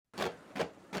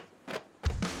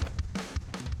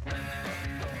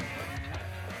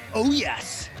Oh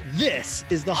yes, this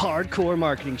is the Hardcore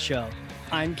Marketing Show.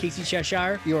 I'm Casey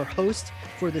Cheshire, your host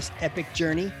for this epic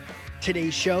journey.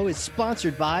 Today's show is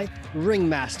sponsored by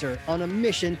Ringmaster, on a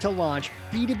mission to launch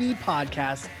B2B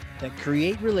podcasts that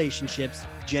create relationships,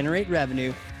 generate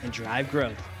revenue, and drive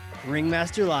growth.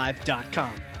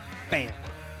 Ringmasterlive.com. Bam.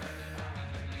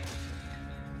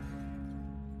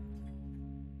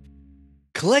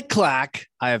 Click, clack.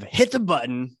 I have hit the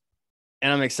button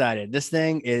and I'm excited. This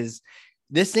thing's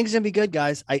gonna be good,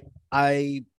 guys.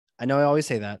 I know I always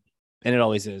say that, and it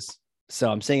always is. So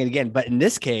I'm saying it again. But in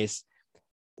this case,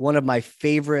 one of my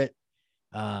favorite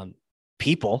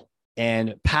people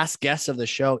and past guests of the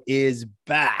show is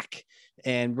back,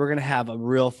 and we're gonna have a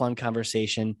real fun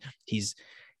conversation. He's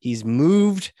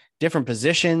moved different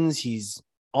positions. He's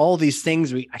all these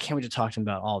things. I can't wait to talk to him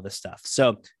about all this stuff.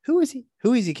 So who is he?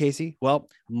 Who is he, Casey? Well,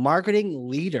 marketing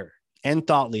leader and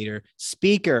thought leader,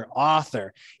 speaker,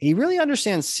 author. And he really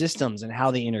understands systems and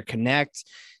how they interconnect.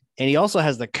 And he also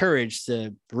has the courage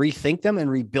to rethink them and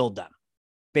rebuild them.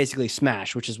 Basically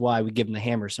smash, which is why we give him the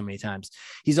hammer so many times.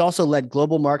 He's also led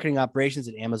global marketing operations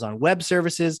at Amazon Web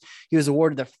Services. He was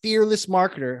awarded the Fearless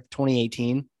Marketer of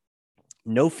 2018.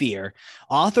 No fear.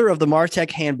 Author of the MarTech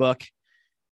Handbook,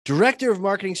 director of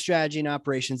marketing strategy and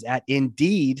operations at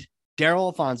Indeed. Darrell,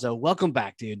 Alfonso, welcome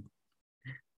back, dude.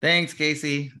 Thanks,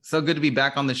 Casey. So good to be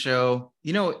back on the show.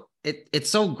 You know, it's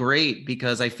so great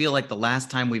because I feel like the last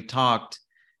time we've talked,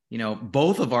 you know,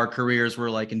 both of our careers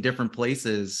were like in different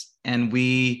places, and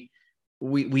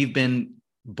we've been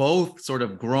both sort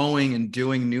of growing and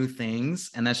doing new things,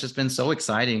 and that's just been so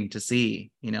exciting to see,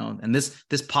 you know. And this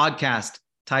podcast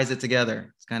ties it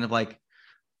together. It's kind of like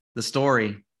the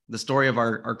story of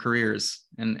our careers,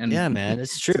 and yeah, man,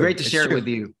 it's true. It's great to share it with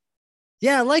you.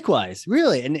 Yeah, likewise,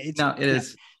 really. And it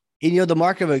is. You know, the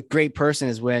mark of a great person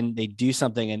is when they do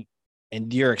something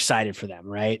and you're excited for them,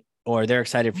 right? Or they're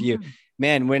excited for you.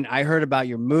 Man, when I heard about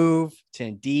your move to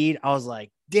Indeed, I was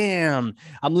like, damn,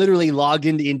 I'm literally logged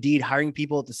into Indeed, hiring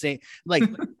people at the same, like,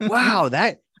 wow,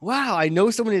 I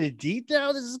know someone at Indeed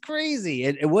now. This is crazy.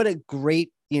 And what a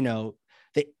great, you know,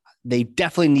 they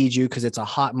definitely need you because it's a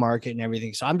hot market and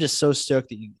everything. So I'm just so stoked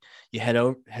that you head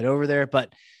over there.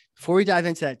 But before we dive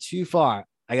into that too far,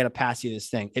 I got to pass you this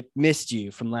thing. It missed you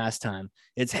from last time.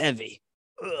 It's heavy.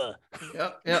 Ugh.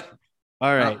 Yep.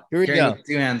 All right, here we go.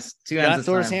 Two hands. Got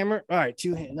Thor's hammer. All right,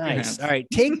 two hands. Nice. All right,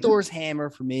 take Thor's hammer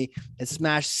for me and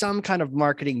smash some kind of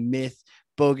marketing myth,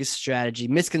 bogus strategy,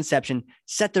 misconception.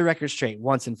 Set the record straight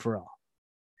once and for all.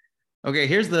 Okay,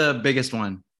 here's the biggest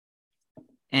one.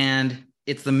 And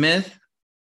it's the myth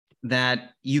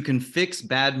that you can fix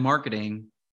bad marketing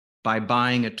by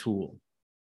buying a tool.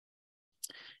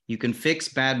 You can fix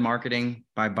bad marketing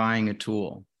by buying a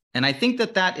tool. And I think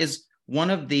that is one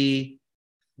of the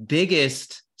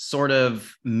biggest sort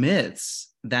of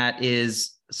myths that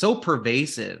is so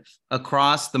pervasive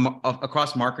across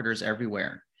marketers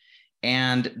everywhere.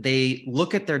 And they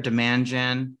look at their demand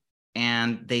gen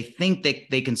and they think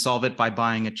they can solve it by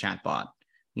buying a chatbot.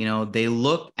 You know, they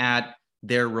look at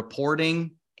their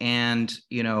reporting and,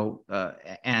 you know,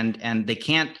 and they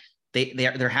can't,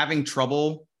 they're having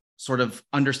trouble sort of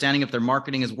understanding if their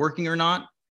marketing is working or not.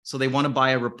 So they want to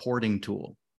buy a reporting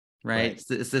tool, right?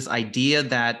 It's this idea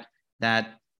that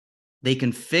they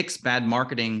can fix bad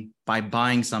marketing by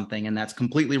buying something, and that's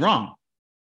completely wrong.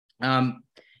 The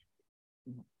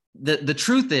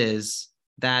truth is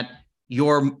that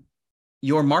your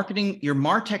marketing, your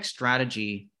MarTech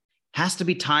strategy has to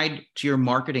be tied to your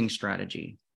marketing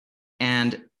strategy.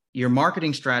 And your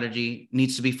marketing strategy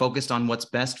needs to be focused on what's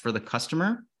best for the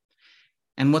customer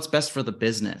and what's best for the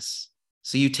business.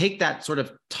 So you take that sort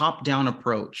of top-down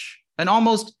approach, and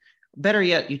almost better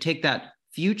yet, you take that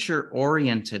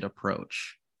future-oriented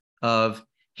approach of,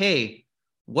 hey,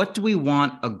 what do we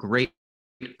want a great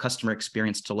customer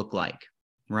experience to look like,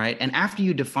 right? And after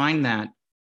you define that,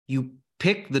 you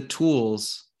pick the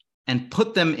tools and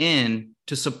put them in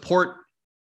to support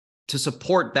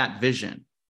that vision,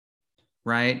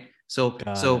 right? So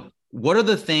what are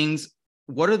the things?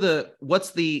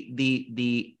 What's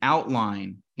the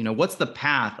outline? You know, what's the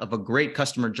path of a great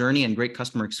customer journey and great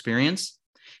customer experience?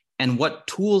 And what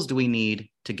tools do we need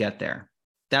to get there?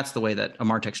 That's the way that a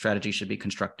MarTech strategy should be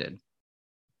constructed.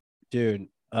 Dude,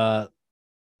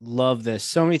 love this.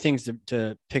 So many things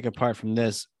to pick apart from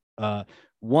this.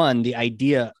 One, the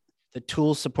idea, the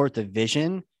tools support the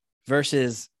vision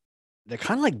versus they're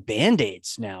kind of like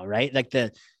Band-Aids now, right? Like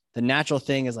the natural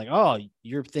thing is like, oh,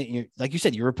 you're like you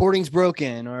said, your reporting's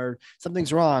broken or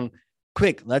something's wrong.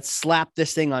 Quick, let's slap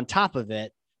this thing on top of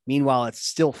it. Meanwhile, it's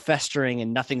still festering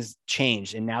and nothing's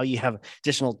changed. And now you have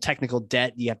additional technical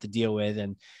debt you have to deal with,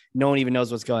 and no one even knows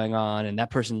what's going on. And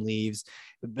that person leaves.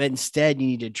 But instead, you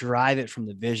need to drive it from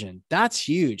the vision. That's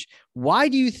huge. Why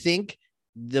do you think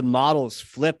the model's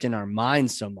flipped in our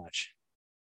minds so much?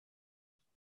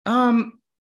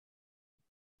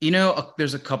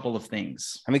 There's a couple of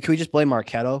things. I mean, can we just blame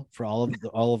Marketo for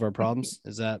all of our problems?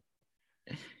 Is that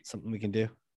something we can do?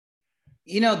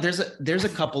 There's a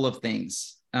couple of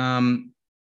things.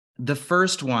 The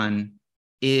first one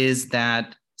is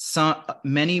that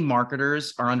many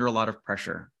marketers are under a lot of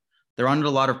pressure. They're under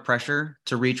a lot of pressure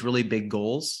to reach really big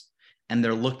goals, and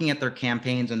they're looking at their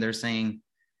campaigns and they're saying,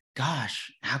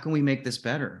 "Gosh, how can we make this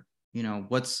better?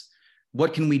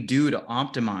 What can we do to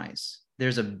optimize?"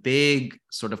 There's a big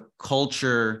sort of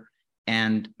culture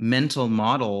and mental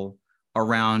model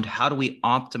around how do we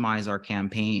optimize our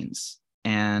campaigns.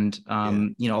 And,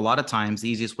 a lot of times the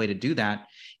easiest way to do that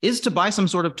is to buy some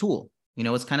sort of tool.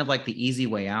 It's kind of like the easy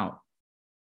way out.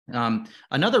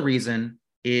 Another reason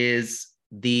is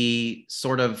the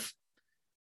sort of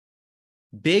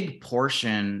big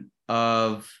portion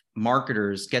of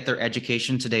marketers get their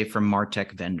education today from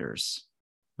MarTech vendors,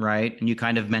 right? And you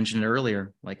kind of mentioned it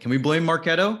earlier, like, can we blame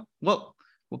Marketo? Well,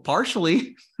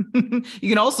 partially. You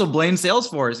can also blame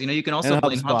Salesforce. You can also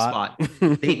blame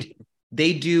HubSpot.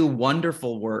 They do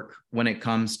wonderful work when it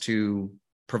comes to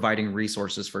providing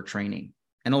resources for training,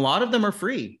 and a lot of them are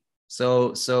free.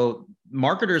 So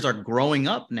marketers are growing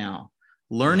up now,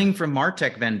 learning from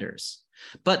MarTech vendors,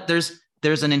 but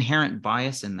there's an inherent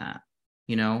bias in that,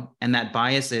 and that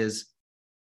bias is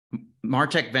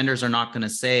MarTech vendors are not going to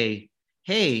say,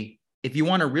 "Hey, if you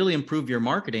want to really improve your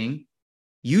marketing,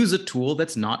 use a tool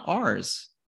that's not ours,"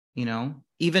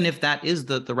 even if that is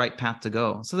the right path to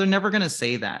go. So they're never going to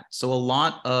say that. So a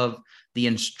lot of the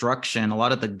instruction, a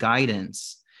lot of the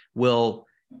guidance will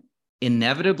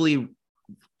inevitably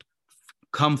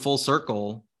come full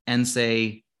circle and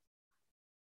say,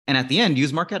 and at the end,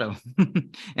 use Marketo,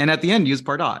 and at the end, use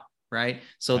Pardot, right?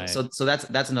 So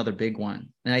that's another big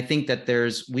one. And I think that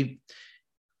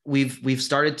we've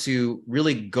started to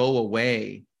really go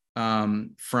away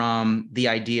from the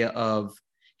idea of,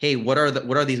 hey, what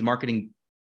are these marketing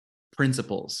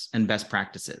principles and best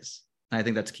practices? And I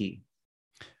think that's key.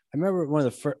 I remember one of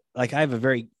the first, I have a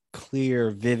very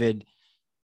clear, vivid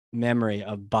memory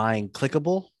of buying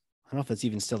Clickable. I don't know if it's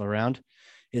even still around.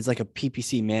 It's like a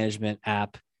PPC management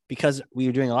app, because we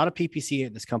were doing a lot of PPC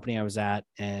at this company I was at,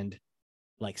 and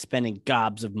like spending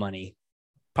gobs of money,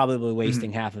 probably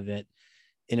wasting half of it,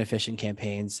 inefficient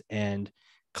campaigns. And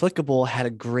Clickable had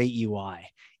a great UI.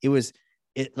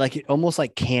 It almost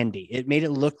like candy. It made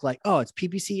it look like, oh, it's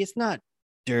PPC. It's not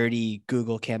dirty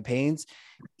Google campaigns.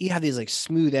 You have these like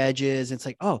smooth edges. It's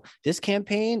like, oh, this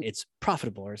campaign, it's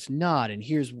profitable or it's not. And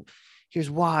here's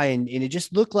why. And it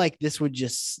just looked like this would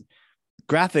just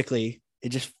graphically, it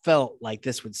just felt like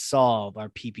this would solve our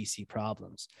PPC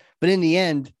problems. But in the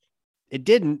end, it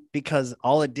didn't, because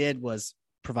all it did was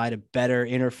provide a better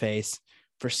interface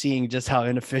for seeing just how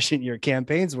inefficient your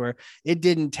campaigns were. It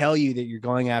didn't tell you that you're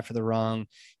going after the wrong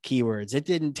keywords. It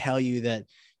didn't tell you that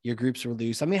your groups were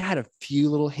loose. I mean, it had a few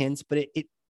little hints, but it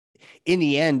in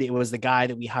the end, it was the guy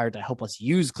that we hired to help us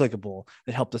use Clickable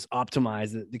that helped us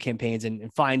optimize the campaigns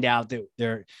and find out that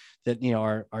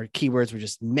our keywords were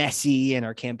just messy and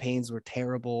our campaigns were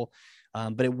terrible.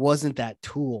 But it wasn't that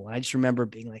tool. And I just remember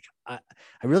being like, I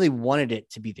really wanted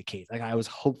it to be the case. Like, I was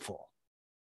hopeful.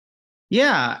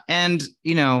 Yeah. And,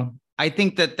 I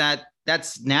think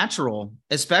that's natural,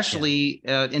 especially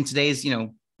in today's,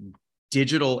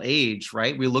 digital age,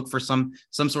 right? We look for some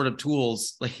sort of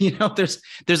tools, like,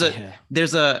 there's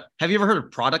a, have you ever heard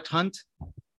of Product Hunt?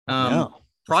 No.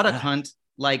 Product Hunt,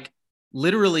 like,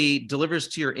 literally delivers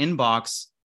to your inbox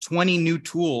 20 new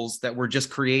tools that were just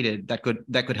created that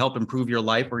could help improve your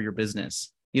life or your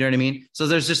business. You know what I mean? So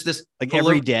there's just this, like,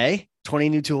 every day, 20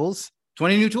 new tools.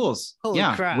 20 new tools. Holy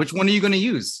crap. Which one are you going to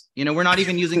use? We're not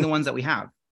even using the ones that we have.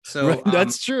 So right.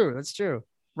 That's true. That's true.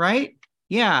 Right.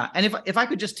 Yeah. And if I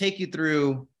could just take you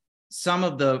through some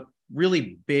of the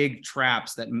really big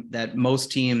traps that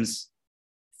most teams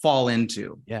fall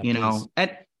into, please.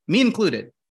 And me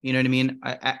included, you know what I mean?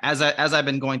 As I've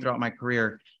been going throughout my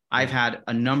career, I've had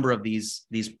a number of these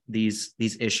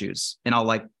issues, and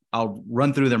I'll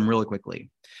run through them really quickly.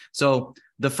 So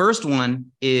the first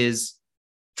one is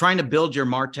trying to build your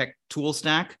MarTech tool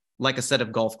stack like a set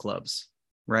of golf clubs,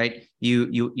 right?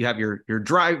 You have your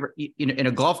driver, in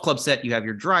a golf club set, you have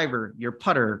your driver, your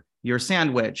putter, your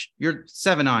sand wedge, your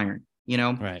 7-iron,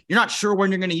 right. You're not sure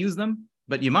when you're going to use them,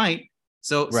 but you might.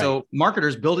 So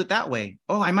marketers build it that way.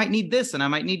 Oh, I might need this, and I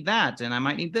might need that, and I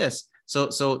might need this.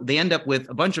 So they end up with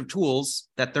a bunch of tools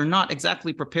that they're not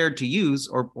exactly prepared to use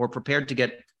or prepared to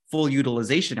get full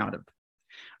utilization out of.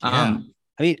 Yeah.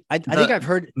 I mean, I think I've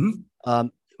heard,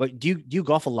 but do you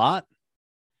golf a lot?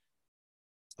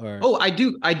 Or Oh, I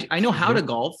do. I know how to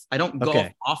golf. I don't golf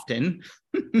often.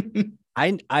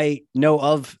 I know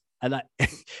of, but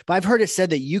I've heard it said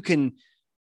that you can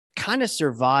kind of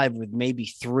survive with maybe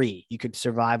 3. You could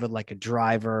survive with like a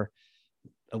driver,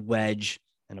 a wedge,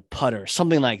 and a putter,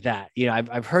 something like that. You know,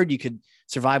 I've heard you could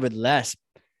survive with less,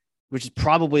 which is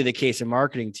probably the case in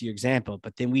marketing to your example.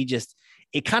 But then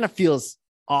it kind of feels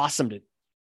awesome to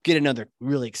get another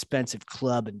really expensive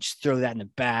club and just throw that in the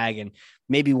bag. And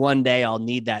maybe one day I'll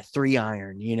need that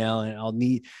 3-iron, you know, and I'll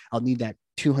need that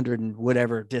 200 and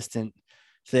whatever distant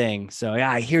thing. So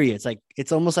yeah, I hear you.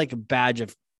 It's almost like a badge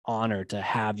of honor to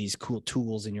have these cool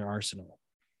tools in your arsenal.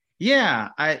 Yeah,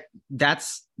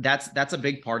 that's a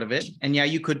big part of it. And yeah,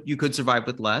 you could survive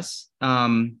with less.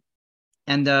 But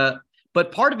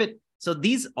part of it, so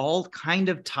these all kind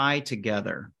of tie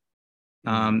together.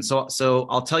 So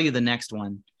I'll tell you the next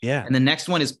one. Yeah. And the next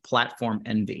one is platform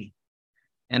envy.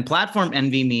 And platform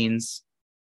envy means,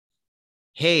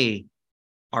 hey,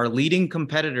 our leading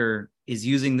competitor is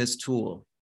using this tool,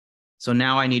 so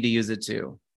now I need to use it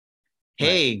too.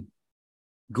 Hey, right.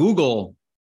 Google,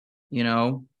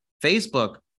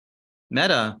 Facebook,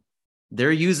 Meta,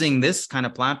 they're using this kind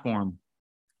of platform.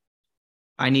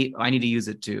 I need to use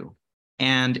it too.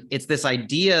 And it's this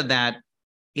idea that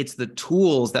it's the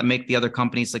tools that make the other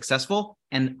companies successful.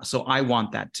 And so I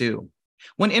want that too.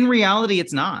 When in reality,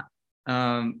 it's not.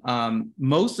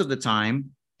 Most of the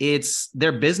time, it's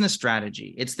their business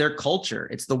strategy. It's their culture.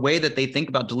 It's the way that they think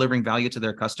about delivering value to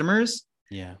their customers.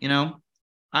 Yeah.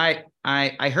 I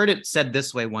heard it said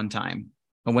this way one time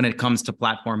when it comes to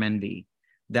platform envy,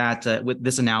 that with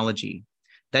this analogy,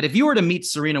 that if you were to meet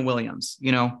Serena Williams,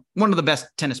 one of the best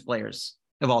tennis players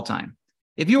of all time,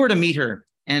 if you were to meet her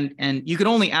and you could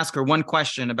only ask her one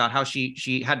question about how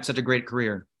she had such a great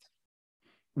career,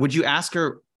 would you ask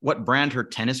her what brand her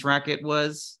tennis racket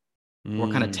was?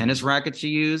 What kind of tennis racket she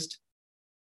used?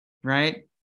 Right?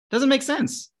 Doesn't make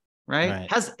sense, right?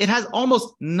 It has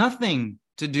almost nothing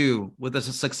to do with the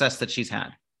success that she's had.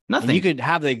 Nothing. And you could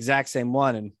have the exact same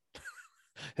one,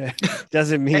 and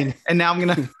doesn't mean. And now I'm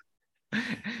gonna.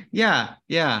 Yeah.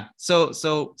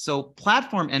 So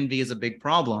platform envy is a big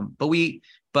problem,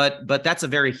 but that's a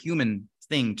very human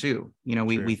thing too.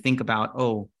 We think about,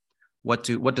 what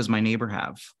does my neighbor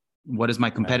have? What does my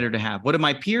competitor have? What do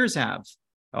my peers have?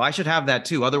 Oh, I should have that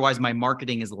too. Otherwise, my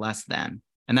marketing is less than,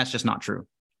 and that's just not true.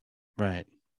 Right.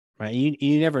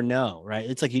 You never know, right?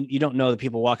 It's like you don't know the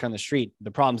people walking on the street,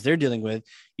 the problems they're dealing with.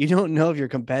 You don't know if your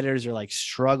competitors are like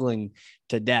struggling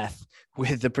to death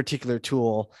with the particular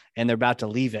tool and they're about to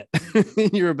leave it.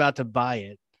 You're about to buy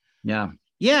it. Yeah.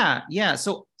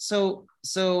 So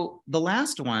the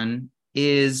last one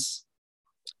is,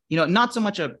 not so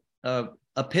much a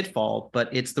pitfall, but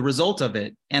it's the result of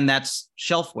it, and that's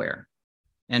shelfware.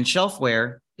 And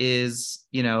shelfware is,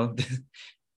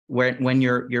 when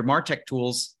your MarTech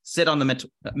tools sit on the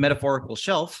metaphorical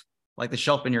shelf, like the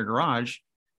shelf in your garage,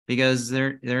 because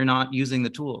they're not using the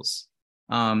tools.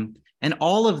 And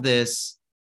all of this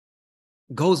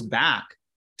goes back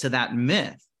to that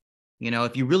myth,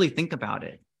 if you really think about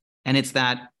it. And it's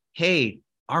that, hey,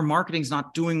 our marketing's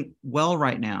not doing well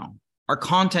right now. Our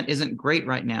content isn't great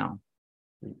right now.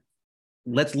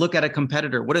 Let's look at a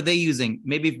competitor. What are they using?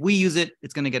 Maybe if we use it,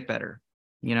 it's going to get better.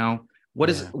 What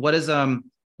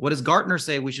does Gartner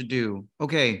say we should do?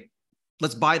 Okay,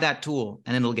 let's buy that tool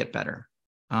and it'll get better.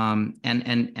 And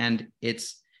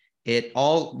it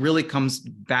all really comes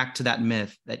back to that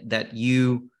myth that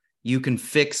you can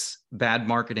fix bad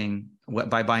marketing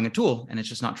by buying a tool, and it's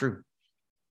just not true.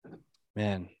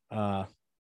 Man,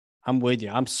 I'm with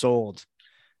you. I'm sold.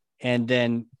 And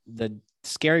then the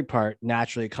scary part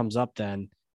naturally comes up then.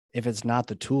 If it's not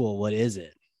the tool, what is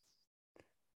it?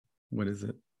 What is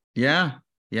it? Yeah.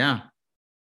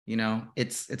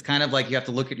 It's kind of like you have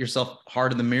to look at yourself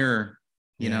hard in the mirror,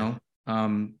 so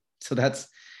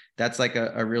that's like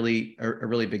a really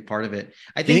big part of it.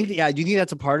 I think. Do you think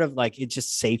that's a part of, like, it's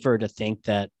just safer to think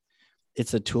that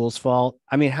it's the tool's fault?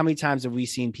 I mean, how many times have we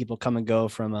seen people come and go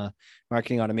from a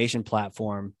marketing automation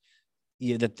platform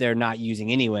that they're not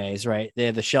using anyways, right? They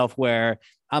have the shelfware.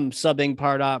 I'm subbing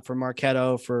Pardot for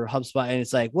Marketo for HubSpot. And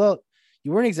it's like, well,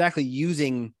 you weren't exactly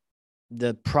using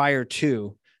the prior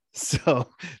two. So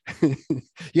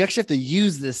you actually have to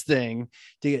use this thing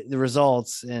to get the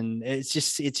results. And it's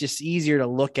just easier to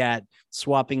look at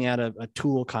swapping out a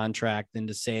tool contract than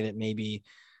to say that maybe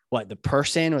the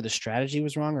person or the strategy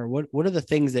was wrong, or what are the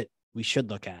things that we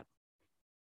should look at?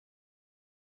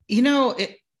 You know,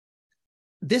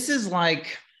 this is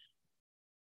like,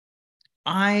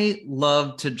 I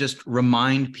love to just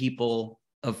remind people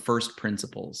of first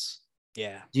principles.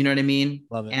 Yeah. Do you know what I mean?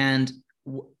 Love it. And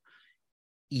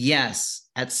yes,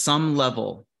 at some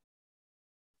level,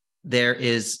 there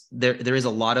is a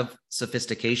lot of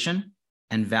sophistication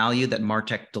and value that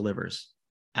MarTech delivers.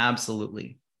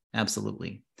 Absolutely.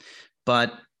 Absolutely.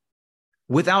 But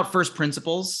without first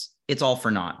principles, it's all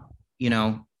for naught. You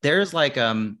know, there's like,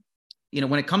 when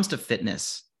it comes to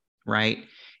fitness, right?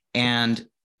 And,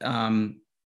 and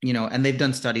they've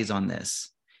done studies on this,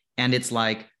 and it's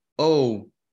like, oh,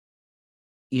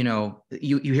 you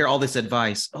hear all this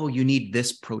advice. Oh, you need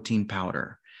this protein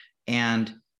powder,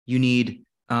 and you need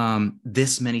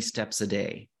this many steps a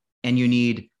day, and you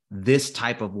need this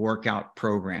type of workout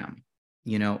program,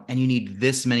 and you need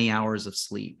this many hours of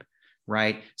sleep,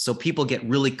 right? So people get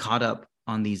really caught up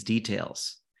on these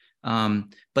details,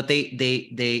 but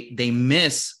they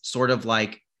miss sort of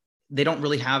like, they don't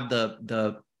really have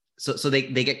so they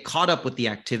get caught up with the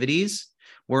activities,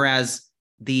 whereas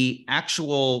the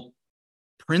actual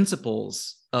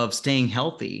principles of staying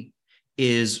healthy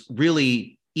is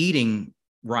really eating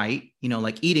right,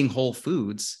 like eating whole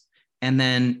foods, and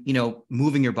then,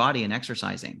 moving your body and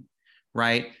exercising,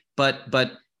 right?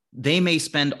 But they may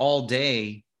spend all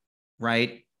day,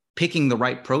 right, picking the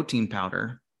right protein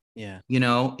powder, in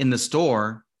the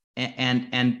store,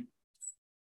 and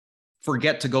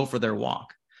forget to go for their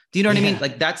walk. Do you know what I mean?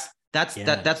 Like that's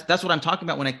what I'm talking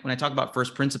about when I talk about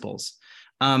first principles.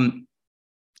 And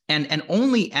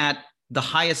only at the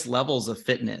highest levels of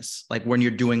fitness, like when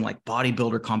you're doing like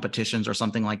bodybuilder competitions or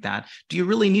something like that, do you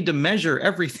really need to measure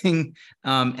everything,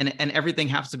 and everything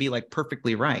has to be like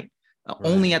perfectly right.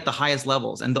 Only at the highest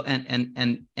levels. And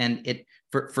it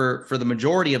for the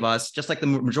majority of us, just like the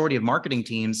majority of marketing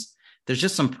teams, there's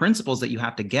just some principles that you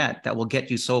have to get that will get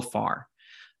you so far.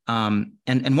 And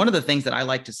one of the things that I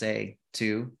like to say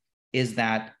too is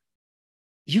that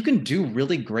you can do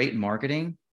really great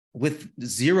marketing with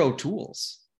zero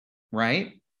tools,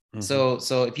 right? So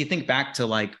if you think back to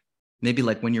like, maybe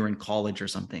like when you're in college or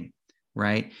something,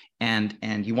 right?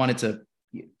 And you wanted to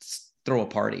throw a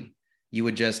party, you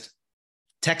would just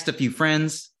text a few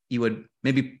friends, you would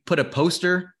maybe put a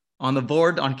poster on the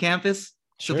board on campus,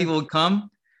 so people would come,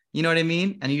 you know what I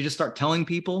mean? And you just start telling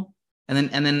people. And then,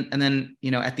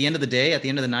 at the end of the day, at the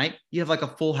end of the night, you have like a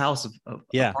full house of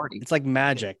a party. It's like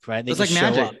magic, right? It's like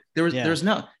magic. There's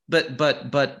no, but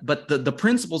the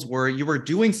principles were, you were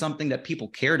doing something that people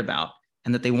cared about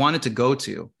and that they wanted to go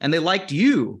to, and they liked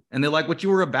you, and they liked what you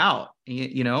were about,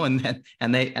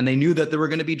 and they knew that there were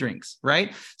going to be drinks,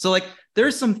 right? So like,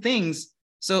 there's some things.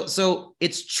 So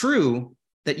it's true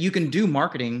that you can do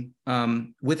marketing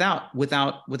without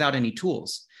any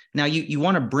tools. Now you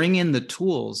want to bring in the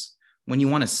tools when you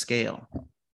want to scale,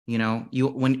 when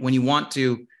you want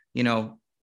to,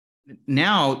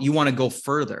 now you want to go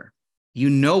further,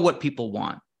 what people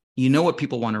want, what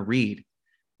people want to read.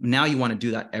 Now you want to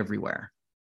do that everywhere.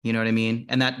 You know what I mean?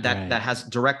 And that has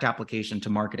direct application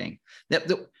to marketing.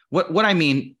 What I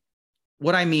mean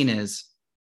is,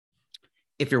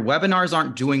 if your webinars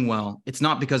aren't doing well, it's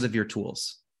not because of your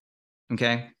tools.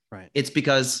 Okay. Right. It's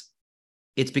because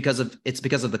of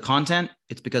the content,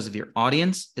 it's because of your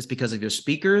audience, it's because of your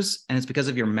speakers, and it's because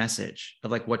of your message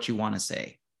of like what you want to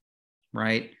say,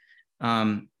 right?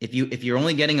 If you're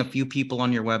only getting a few people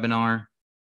on your webinar,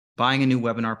 buying a new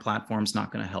webinar platform is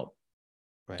not going to help.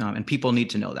 Right. And people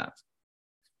need to know that.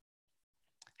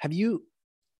 Have you?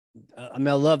 I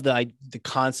love the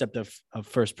concept of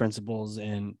first principles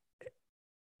in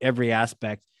every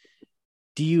aspect.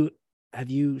 Have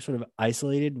you sort of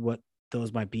isolated what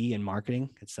those might be in marketing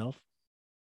itself?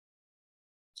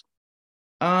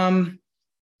 The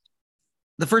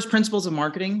first principles of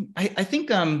marketing, I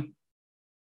think, one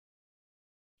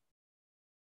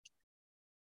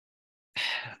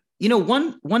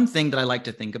thing that I like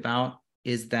to think about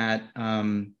is that,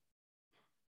 and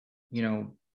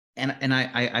I'm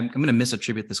going to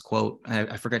misattribute this quote.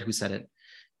 I forget who said it,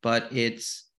 but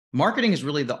it's, marketing is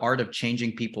really the art of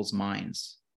changing people's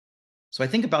minds. So I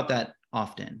think about that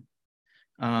often.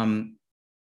 In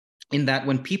that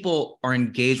when people are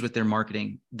engaged with their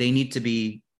marketing, they need to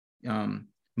be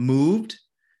moved,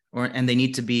 and they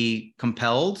need to be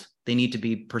compelled, they need to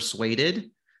be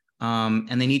persuaded,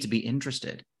 and they need to be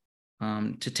interested,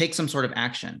 to take some sort of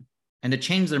action and to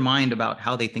change their mind about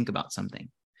how they think about something.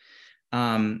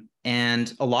 And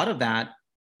a lot of that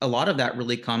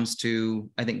really comes to,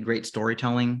 I think, great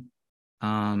storytelling.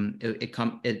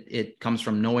 It comes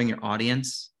from knowing your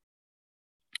audience,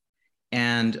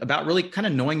 and about really kind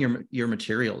of knowing your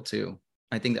material too.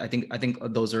 I think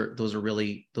those are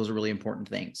really important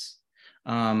things.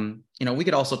 We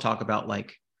could also talk about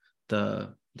like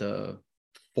the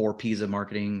 4 P's of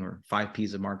marketing or 5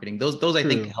 P's of marketing. Those I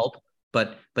think help,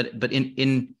 but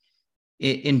in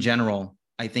general,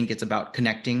 I think it's about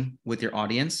connecting with your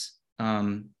audience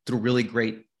through really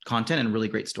great content and really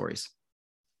great stories.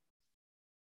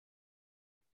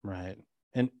 Right.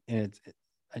 And it's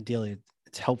ideally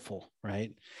it's helpful,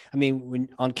 right? I mean, when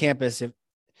on campus, if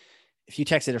you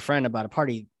texted a friend about a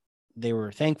party, they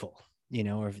were thankful,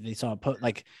 or if they saw a post,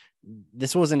 like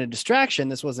this wasn't a distraction.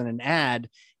 This wasn't an ad.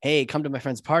 Hey, come to my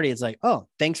friend's party. It's like, oh,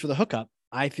 thanks for the hookup.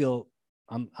 I feel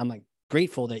I'm like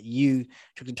grateful that you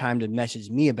took the time to message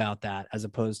me about that, as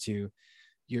opposed to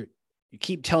you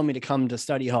keep telling me to come to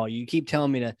study hall. You keep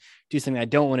telling me to do something I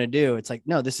don't want to do. It's like,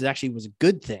 no, this was a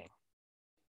good thing.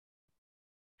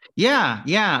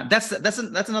 Yeah. That's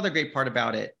another great part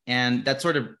about it. And that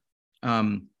sort of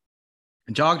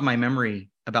jogged my memory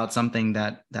about something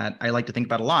that I like to think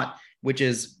about a lot, which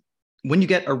is when you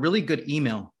get a really good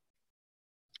email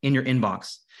in your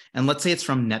inbox, and let's say it's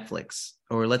from Netflix,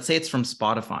 or let's say it's from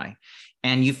Spotify,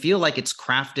 and you feel like it's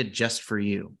crafted just for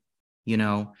you.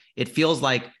 It feels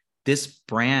like this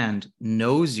brand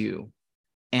knows you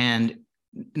and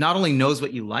not only knows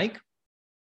what you like,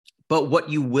 but what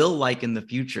you will like in the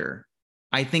future.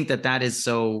 I think that is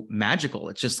so magical.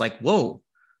 It's just like, whoa,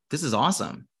 this is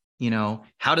awesome.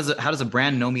 How does a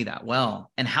brand know me that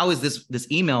well? And how is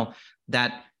this email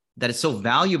that is so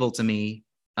valuable to me?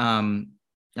 How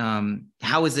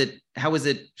is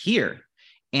it here?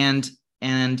 And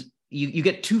you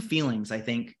get 2 feelings, I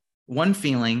think. One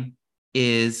feeling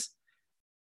is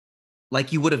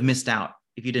like you would have missed out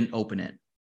if you didn't open it.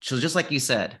 So just like you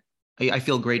said, I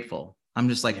feel grateful. I'm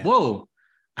just like, whoa,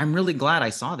 I'm really glad I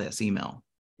saw this email.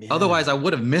 Yeah. Otherwise, I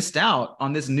would have missed out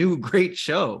on this new great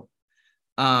show.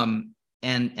 And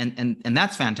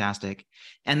that's fantastic.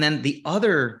 And then the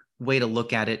other way to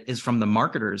look at it is from the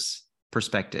marketer's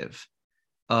perspective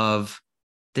of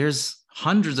there's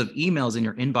hundreds of emails in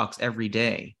your inbox every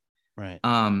day. Right.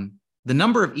 The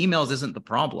number of emails isn't the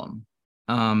problem.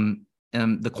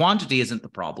 The quantity isn't the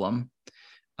problem.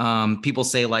 People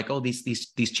say like, oh,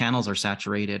 these channels are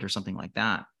saturated or something like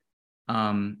that.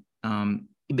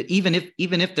 But even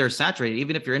if they're saturated,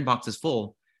 even if your inbox is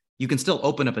full, you can still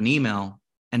open up an email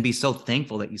and be so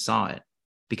thankful that you saw it,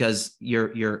 because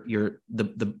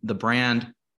the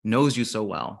brand knows you so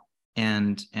well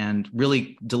and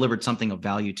really delivered something of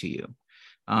value to you.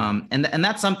 And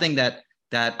that's something that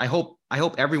I hope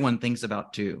everyone thinks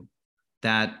about too.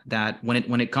 That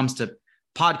when it comes to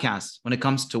podcasts, when it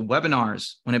comes to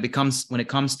webinars, when it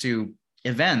comes to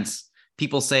events,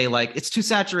 people say like, it's too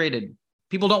saturated.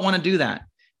 People don't want to do that.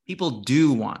 People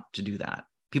do want to do that.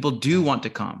 People do want to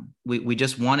come. We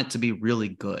just want it to be really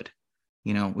good.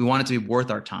 We want it to be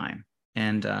worth our time.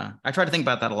 And I try to think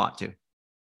about that a lot too.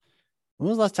 When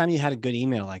was the last time you had a good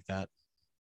email like that?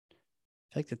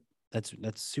 I think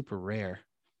that's super rare.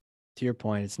 To your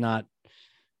point, it's not,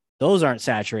 those aren't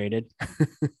saturated.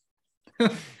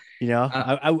 You're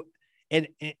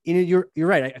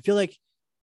right. I feel like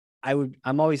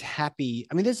I'm always happy.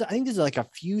 I mean, I think there's like a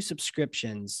few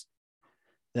subscriptions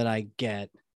that I get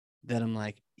that I'm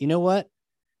like, you know what?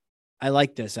 I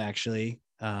like this actually.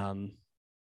 And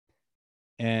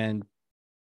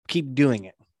keep doing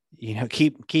it,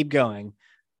 keep going.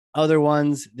 Other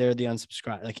ones, they're the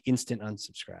unsubscribe, like instant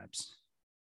unsubscribes.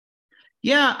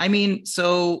 Yeah. I mean,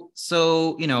 so,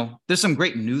 there's some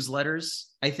great newsletters,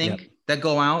 I think, that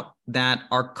go out that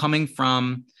are coming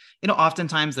from,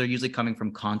 oftentimes they're usually coming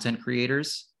from content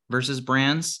creators versus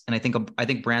brands. And I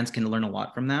think brands can learn a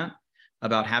lot from that,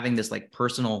 about having this like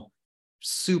personal,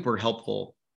 super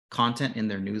helpful content in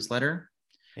their newsletter.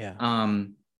 Yeah.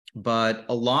 But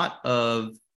a lot of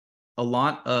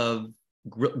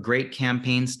great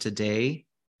campaigns today,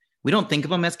 we don't think of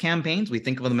them as campaigns. We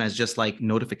think of them as just like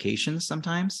notifications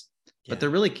sometimes, but they're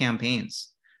really campaigns.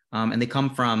 And they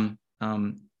come from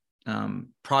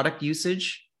product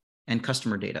usage and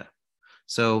customer data.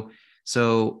 So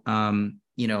a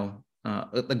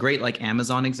great like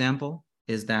Amazon example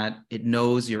is that it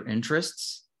knows your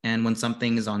interests. And when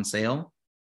something is on sale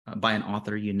by an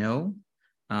author,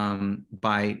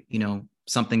 by,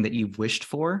 something that you've wished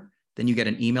for, then you get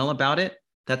an email about it.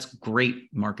 That's great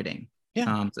marketing.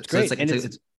 Yeah, it's great. So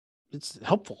it's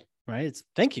helpful, right? It's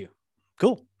thank you.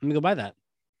 Cool. Let me go buy that.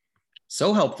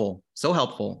 So helpful.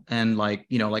 And like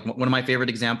one of my favorite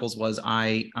examples was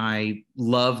I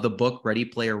love the book Ready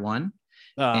Player One.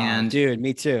 And dude,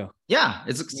 me too. Yeah,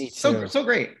 it's so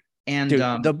great. And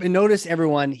dude, notice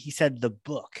everyone, he said the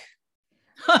book.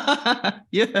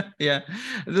 Yeah.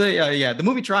 The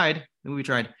movie tried. The movie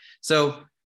tried. So,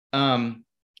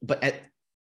 but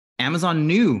Amazon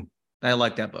knew that I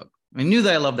liked that book. I knew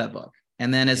that I loved that book.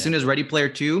 And then as soon as Ready Player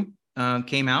Two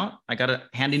came out, I got a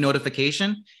handy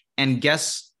notification. And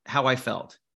guess how I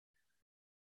felt?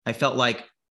 I felt like,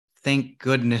 thank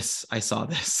goodness I saw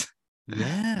this.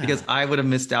 Yeah. Because I would have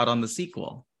missed out on the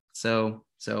sequel. So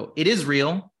it is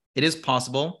real. It is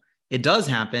possible. It does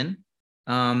happen.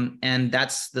 And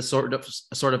that's the sort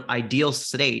of ideal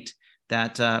state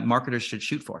that marketers should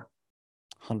shoot for.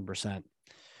 100%.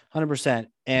 100%.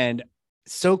 And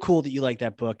so cool that you like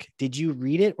that book. Did you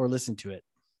read it or listen to it?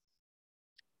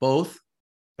 Both.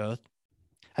 I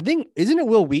think, isn't it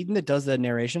Will Wheaton that does the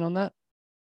narration on that?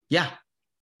 Yeah.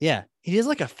 Yeah. He does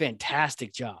like a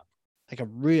fantastic job, like a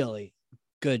really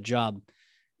good job.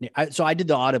 So I did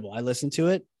the Audible. I listened to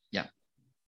it. Yeah.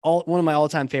 One of my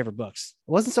all-time favorite books.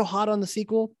 It wasn't so hot on the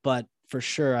sequel, but for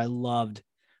sure I loved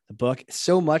the book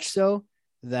so much so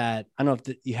that I don't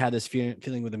know if you had this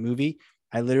feeling with the movie.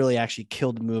 I literally actually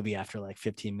killed the movie after like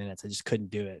 15 minutes. I just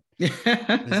couldn't do it. It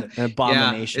was an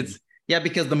abomination.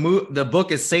 Because the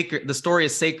book is sacred. The story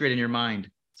is sacred in your mind.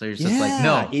 So you're just like,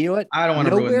 no, you know what? I don't want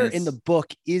to ruin this. Nowhere in the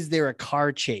book is there a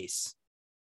car chase,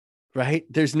 right?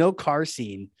 There's no car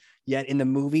scene yet in the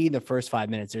movie. The first 5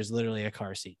 minutes, there's literally a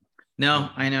car scene. No,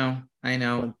 I know.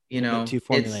 Too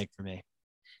formulaic for me.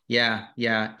 Yeah.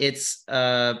 It's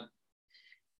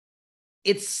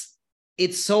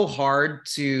so hard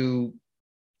to,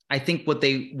 I think what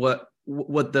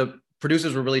the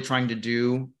producers were really trying to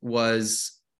do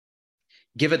was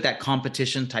give it that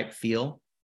competition type feel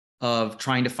of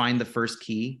trying to find the first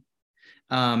key.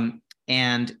 And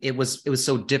it was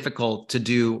so difficult to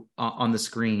do on the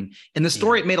screen. In the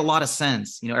story, It made a lot of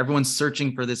sense. Everyone's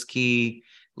searching for this key,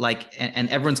 and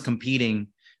everyone's competing.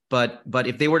 But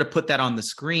if they were to put that on the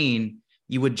screen,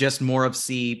 you would just more of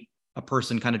see a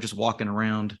person kind of just walking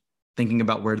around thinking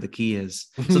about where the key is.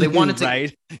 So they wanted to,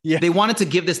 right? Yeah. They wanted to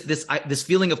give this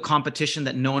feeling of competition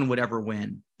that no one would ever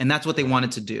win. And that's what they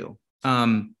wanted to do.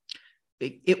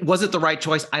 It wasn't the right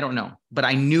choice. I don't know, but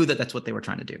I knew that that's what they were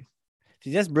trying to do.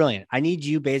 See, that's brilliant. I need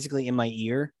you basically in my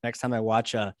ear next time I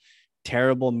watch a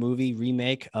terrible movie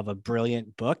remake of a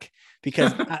brilliant book,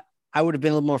 because I would have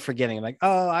been a little more forgiving. I'm like,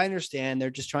 oh, I understand. They're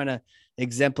just trying to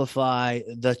exemplify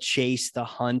the chase, the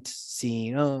hunt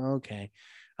scene. Oh, okay.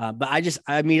 But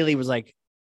I immediately was like,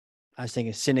 I was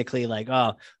thinking cynically like,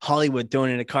 oh, Hollywood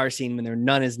throwing in a car scene when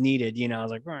none is needed. I was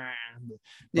like,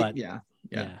 but yeah.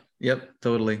 Yep.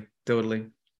 Totally.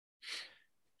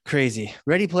 Crazy.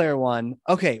 Ready Player One.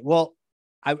 Okay. Well,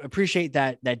 I appreciate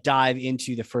that dive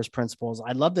into the first principles.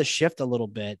 I'd love to shift a little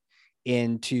bit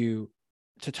into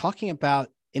talking about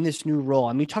in this new role.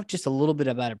 I mean, we talked just a little bit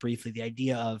about it briefly, the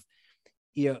idea of,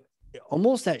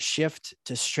 almost that shift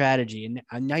to strategy.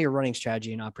 And now you're running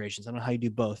strategy and operations. I don't know how you do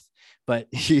both, but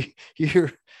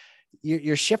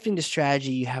you're shifting to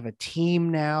strategy. You have a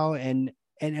team now, and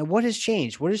what has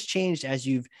changed? What has changed as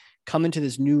you've come into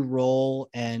this new role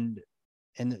and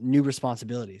new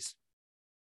responsibilities?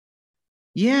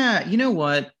 Yeah. You know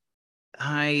what?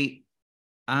 I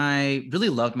really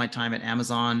loved my time at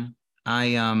Amazon.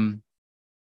 I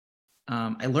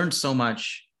learned so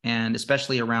much, and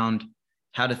especially around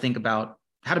how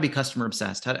to be customer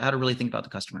obsessed, how to really think about the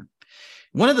customer.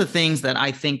 One of the things that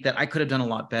I think that I could have done a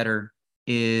lot better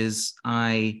is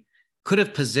I could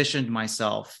have positioned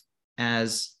myself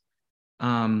as,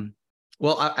 I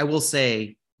will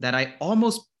say that I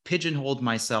almost pigeonholed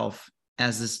myself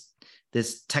as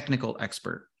this technical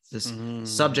expert, this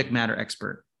subject matter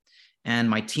expert. And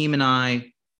my team and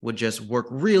I would just work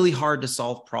really hard to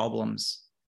solve problems,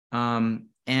 and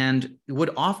would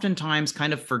oftentimes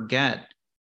kind of forget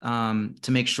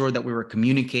to make sure that we were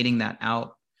communicating that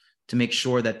out, to make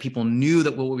sure that people knew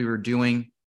that what we were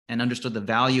doing and understood the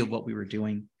value of what we were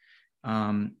doing.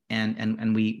 And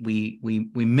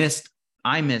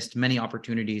I missed many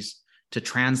opportunities to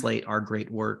translate our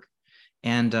great work.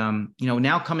 And,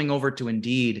 now coming over to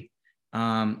Indeed,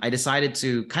 I decided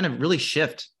to kind of really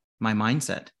shift my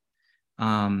mindset,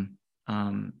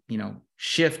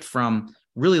 shift from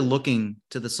really looking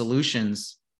to the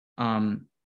solutions,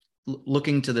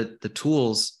 looking to the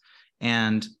tools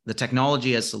and the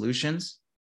technology as solutions,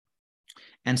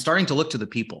 and starting to look to the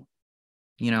people,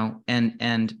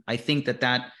 and I think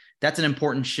that's an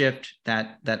important shift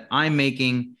that I'm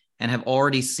making and have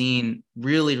already seen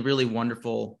really, really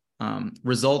wonderful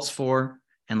results for,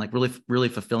 and like really, really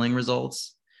fulfilling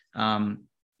results.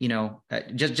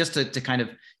 Just to kind of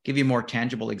give you a more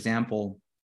tangible example,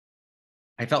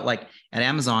 I felt like at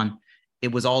Amazon,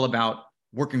 it was all about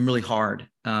working really hard.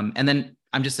 And then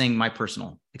I'm just saying my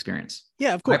personal experience.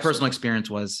 Yeah, of course. My personal experience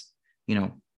was,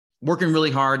 working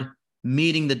really hard,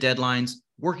 meeting the deadlines,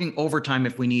 working overtime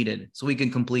if we needed so we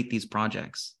can complete these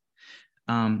projects.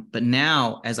 But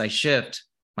now as I shift,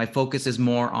 my focus is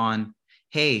more on,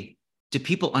 hey, do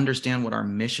people understand what our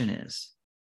mission is?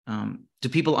 Do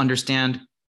people understand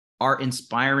our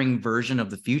inspiring version of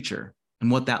the future and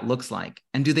what that looks like?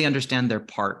 And do they understand their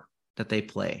part that they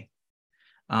play?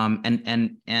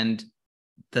 And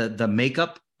the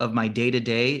makeup of my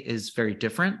day-to-day is very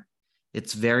different.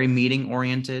 It's very meeting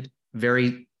oriented,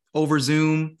 very over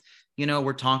Zoom.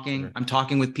 We're talking, I'm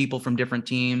talking with people from different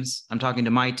teams. I'm talking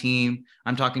to my team.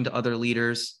 I'm talking to other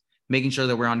leaders, making sure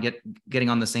that we're getting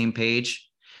on the same page.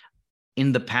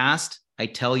 In the past, I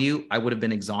tell you, I would have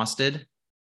been exhausted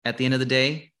at the end of the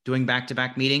day doing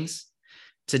back-to-back meetings.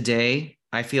 Today,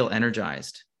 I feel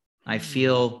energized. I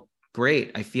feel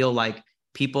great. I feel like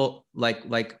people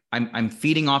like I'm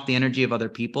feeding off the energy of other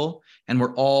people, and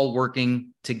we're all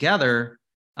working together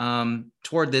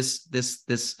toward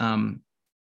this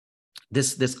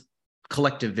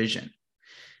collective vision.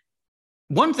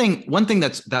 One thing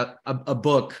that's about a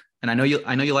book, and I know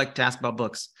you like to ask about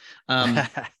books.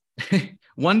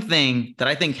 One thing that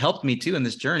I think helped me too in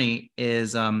this journey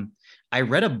is I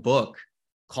read a book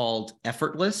called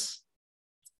Effortless,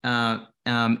 and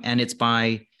it's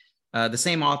by the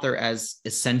same author as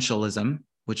Essentialism,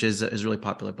 which is a really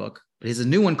popular book. But there's a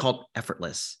new one called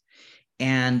Effortless,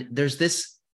 and there's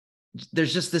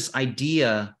just this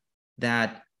idea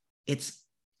that it's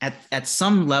at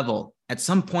some level, at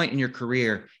some point in your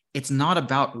career, it's not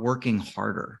about working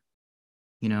harder.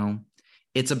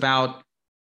 It's about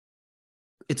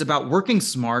working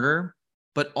smarter,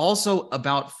 but also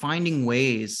about finding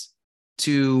ways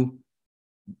to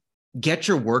get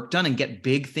your work done and get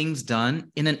big things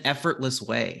done in an effortless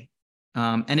way.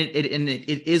 And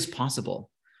it is possible.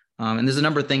 And there's a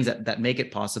number of things that make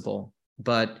it possible,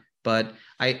 but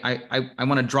I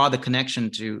want to draw the connection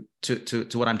to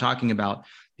what I'm talking about.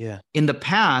 Yeah. In the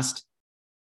past,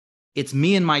 it's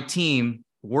me and my team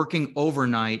working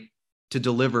overnight to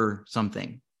deliver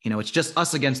something. It's just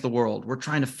us against the world. We're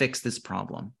trying to fix this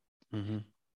problem. Mm-hmm.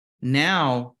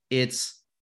 Now it's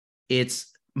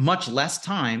much less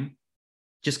time,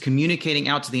 just communicating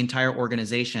out to the entire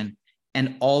organization,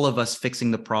 and all of us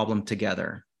fixing the problem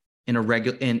together in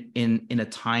a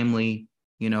timely,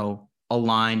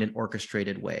 aligned and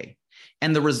orchestrated way.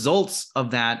 And the results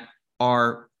of that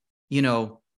are,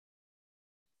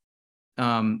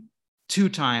 2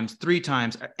 times, 3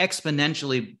 times,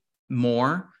 exponentially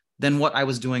more than what I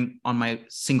was doing on my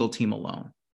single team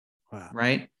alone. Wow.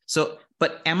 Right. So,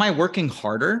 but am I working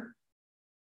harder?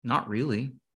 Not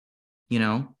really,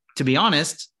 to be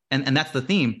honest. And that's the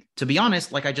theme. To be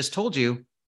honest, like I just told you,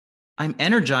 I'm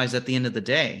energized at the end of the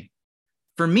day.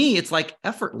 For me, it's like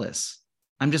effortless.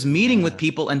 I'm just meeting with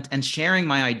people and sharing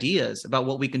my ideas about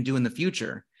what we can do in the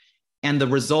future. And the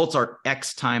results are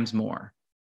X times more.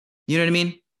 You know what I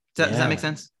mean? Does that make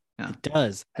sense? Yeah. It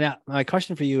does. Now, my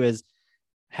question for you is,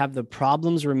 have the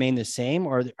problems remained the same,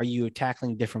 or are you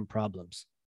tackling different problems?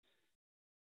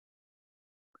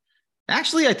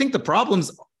 Actually, I think the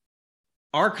problems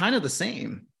are kind of the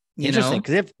same. Interesting,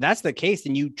 because if that's the case,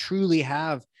 then you truly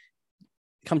have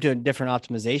come to a different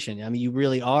optimization. I mean, you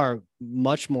really are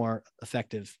much more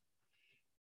effective.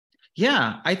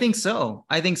 Yeah, I think so.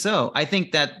 I think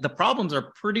that the problems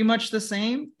are pretty much the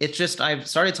same. It's just I've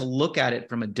started to look at it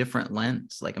from a different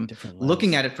lens. Like I'm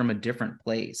looking at it from a different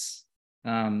place.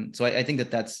 So I think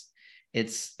that's what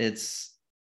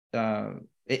do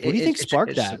you think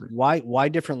sparked that? Why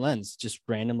different lens? Just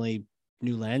randomly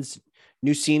new lens,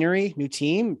 new scenery, new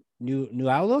team, new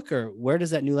outlook, or where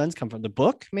does that new lens come from? The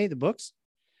book, maybe the books?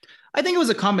 I think it was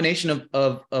a combination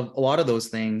of a lot of those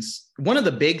things. One of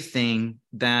the big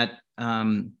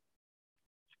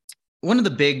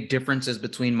differences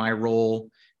between my role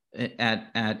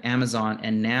at Amazon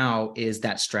and now is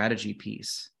that strategy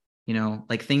piece.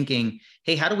 Like thinking,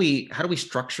 hey, how do we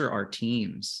structure our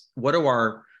teams? What do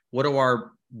our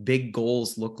big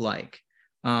goals look like?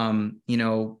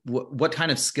 What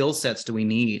kind of skill sets do we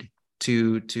need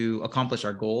to accomplish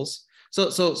our goals? So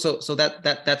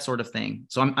that sort of thing.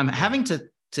 So I'm having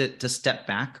to step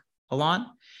back a lot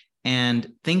and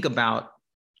think about,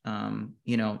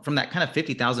 from that kind of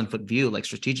 50,000 foot view, like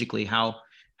strategically, how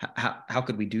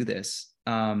could we do this?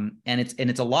 And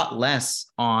it's a lot less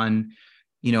on,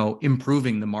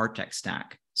 improving the MarTech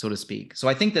stack, so to speak. So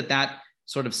I think that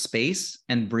sort of space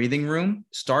and breathing room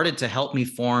started to help me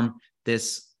form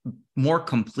this more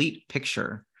complete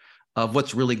picture of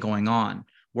what's really going on.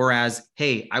 Whereas,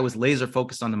 hey, I was laser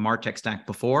focused on the MarTech stack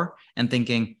before and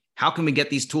thinking, how can we get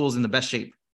these tools in the best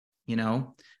shape?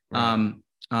 Right.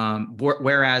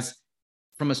 Whereas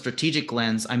from a strategic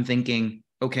lens, I'm thinking,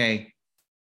 okay,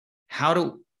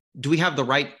 do we have the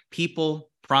right people,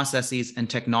 processes, and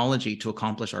technology to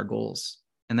accomplish our goals?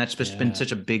 And that's just been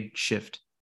such a big shift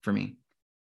for me.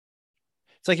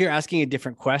 It's like you're asking a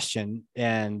different question,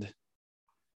 and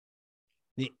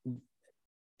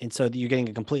so you're getting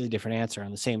a completely different answer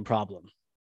on the same problem.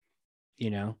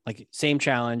 Like same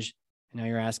challenge. And now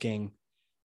you're asking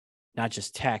not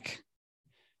just tech,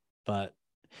 but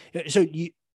so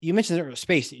you mentioned there was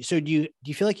space. So do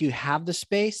you feel like you have the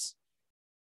space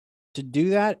to do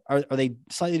that? Are they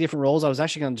slightly different roles? I was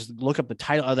actually going to just look up the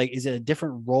title. Is it a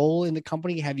different role in the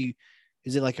company?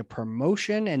 Is it like a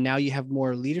promotion and now you have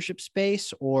more leadership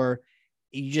space, or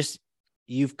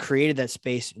you've created that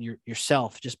space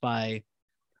yourself just by?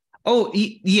 Oh,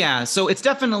 yeah. So it's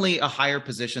definitely a higher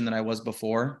position than I was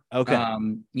before. Okay.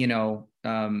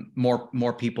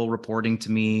 More people reporting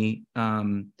to me,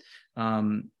 higher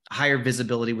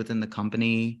visibility within the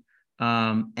company.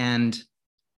 And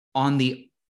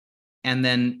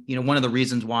then, one of the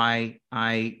reasons why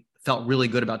I felt really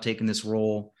good about taking this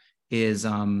role is,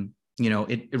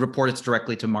 it reports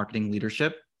directly to marketing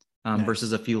leadership, nice,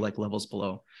 versus a few like levels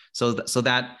below. So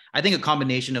that I think a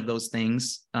combination of those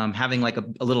things, having like a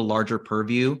little larger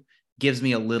purview, gives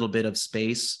me a little bit of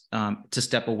space to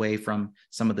step away from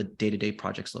some of the day-to-day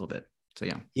projects a little bit. So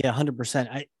yeah. Yeah,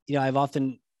 100%. I've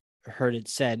often heard it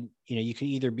said, you can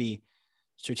either be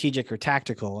strategic or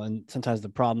tactical. And sometimes the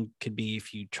problem could be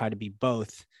if you try to be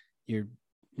both, you're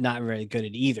not very good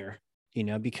at either,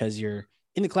 because you're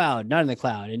in the cloud, not in the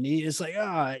cloud. And it's like,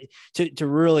 to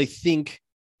really think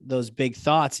those big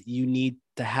thoughts, you need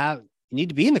to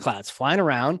be in the clouds, flying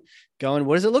around, going,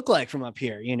 what does it look like from up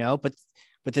here?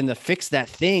 But then to fix that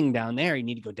thing down there, you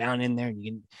need to go down in there and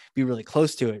you can be really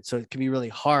close to it. So it can be really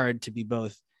hard to be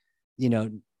both,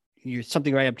 you're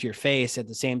something right up to your face at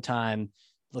the same time,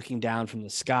 looking down from the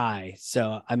sky.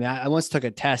 So, I once took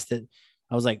a test that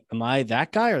I was like, am I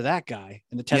that guy or that guy?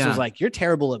 And the test was like, you're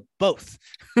terrible at both.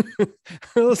 I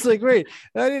was like, wait,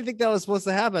 I didn't think that was supposed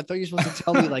to happen. I thought you were supposed to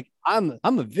tell me like, I'm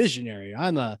a visionary.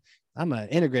 I'm an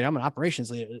integrator. I'm an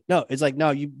operations leader. No, it's like,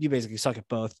 no, you basically suck at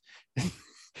both.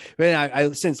 But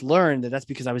I since learned that that's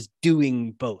because I was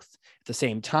doing both at the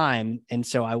same time. And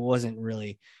so I wasn't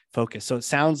really focused. So it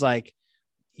sounds like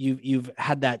you've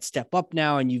had that step up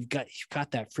now and you've got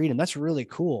that freedom. That's really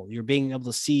cool. You're being able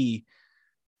to see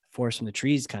forest from the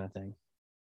trees kind of thing.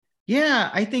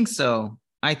 Yeah, I think so.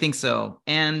 And, I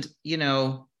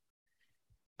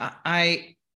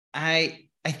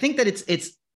think that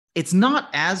it's not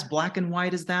as black and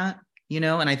white as that, and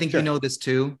I think, sure, this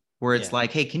too, where it's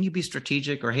like, hey, can you be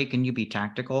strategic, or hey, can you be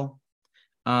tactical?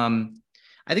 I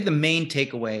think the main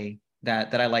takeaway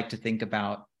that I like to think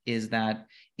about is that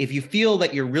if you feel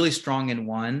that you're really strong in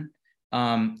one,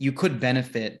 you could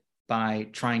benefit by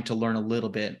trying to learn a little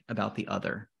bit about the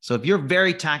other. So if you're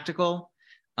very tactical,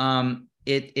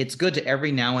 it's good to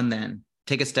every now and then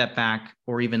take a step back,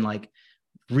 or even like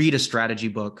read a strategy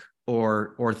book,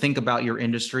 or think about your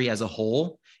industry as a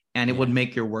whole, and it would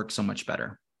make your work so much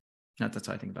better. That's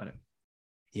how I think about it.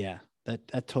 Yeah,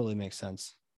 that totally makes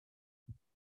sense.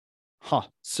 Huh.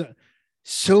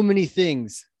 So many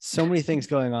things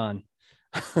going on.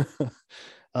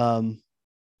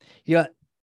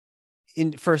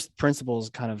 In first principles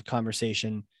kind of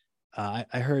conversation,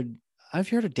 I've heard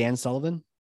of Dan Sullivan.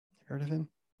 Heard of him?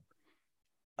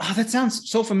 Oh, that sounds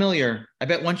so familiar. I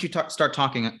bet once you start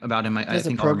talking about him, I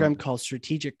think a program called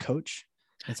Strategic Coach.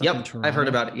 Yep, I've heard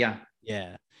about it. Yeah.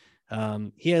 Yeah.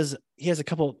 He has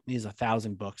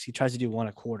 1,000 books. He tries to do one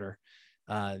a quarter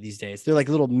these days. They're like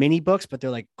little mini books, but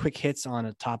they're like quick hits on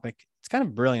a topic. It's kind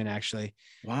of brilliant, actually.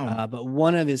 Wow. But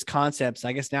one of his concepts,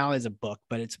 I guess now is a book,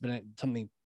 but it's been something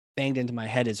banged into my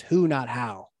head, is who, not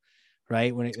how,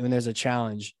 right? When there's a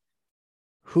challenge,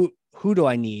 who do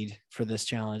I need for this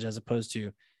challenge, as opposed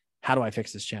to how do I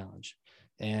fix this challenge?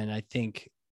 And I think,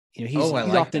 he's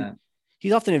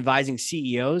often advising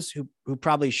CEOs who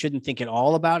probably shouldn't think at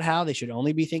all about how. They should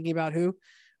only be thinking about who.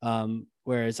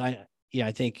 Whereas I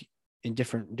think in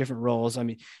different roles,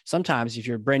 sometimes if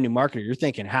you're a brand new marketer, you're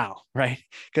thinking how, right?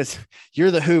 Because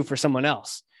you're the who for someone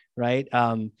else, right?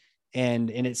 And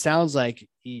it sounds like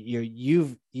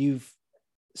you've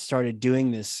started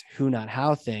doing this who, not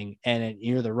how thing, and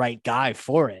you're the right guy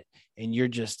for it. And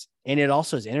and it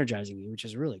also is energizing you, which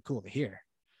is really cool to hear,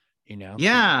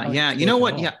 Yeah. You know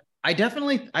what? Yeah. I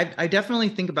definitely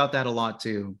think about that a lot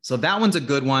too. So that one's a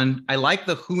good one. I like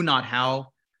the who, not how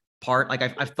part. Like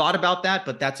I've thought about that,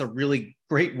 but that's a really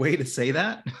great way to say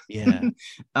that. Yeah.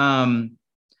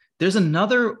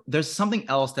 There's something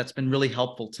else that's been really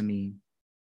helpful to me.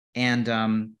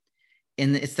 And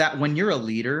it's that when you're a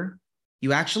leader,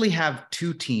 you actually have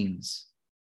two teams.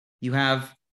 You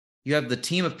have the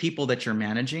team of people that you're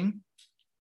managing,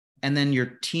 and then your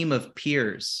team of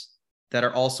peers that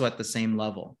are also at the same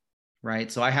level,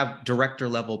 right? So I have director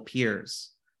level peers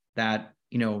that,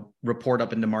 report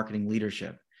up into marketing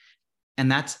leadership. And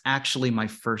that's actually my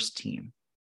first team.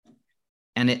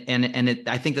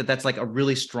 I think that's like a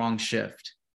really strong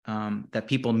shift that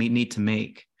people need to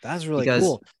make. That's really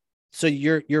cool. So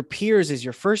your peers is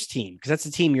your first team, because that's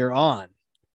the team you're on.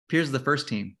 Peers is the first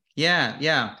team.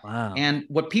 Yeah. Wow. And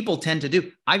what people tend to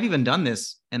do, I've even done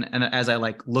this, and as I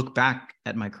like look back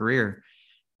at my career,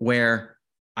 where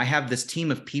I have this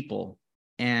team of people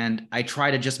and I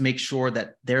try to just make sure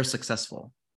that they're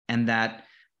successful and that,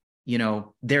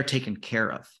 they're taken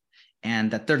care of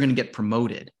and that they're going to get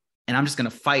promoted. And I'm just going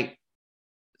to fight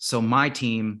so my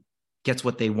team gets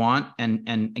what they want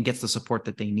and gets the support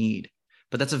that they need.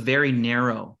 But that's a very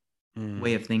narrow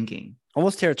way of thinking.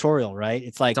 Almost territorial, right?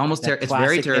 It's like it's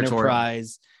very territorial.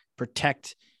 Enterprise,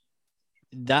 protect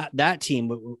that team.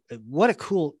 What a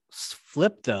cool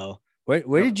flip, though.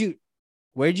 Where did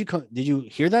you come? Did you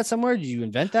hear that somewhere? Did you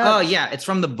invent that? Oh yeah, it's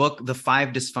from the book, The 5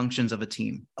 Dysfunctions of a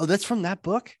Team. Oh, that's from that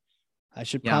book? I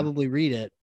should probably read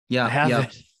it. Yeah, I have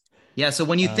it. Yeah. So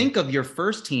when you think of your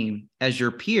first team as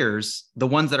your peers, the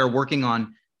ones that are working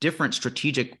on different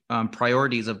strategic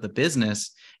priorities of the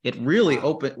business, it really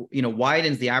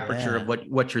widens the aperture of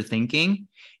what you're thinking.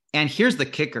 And here's the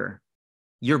kicker: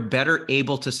 you're better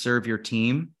able to serve your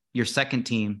team, your second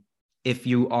team, if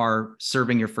you are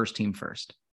serving your first team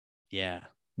first. Yeah,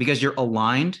 because you're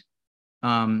aligned.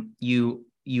 You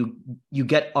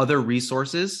get other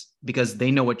resources because they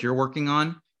know what you're working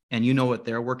on and you know what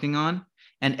they're working on,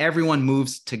 and everyone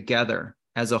moves together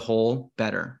as a whole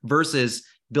better versus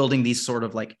building these sort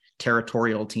of like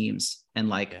territorial teams and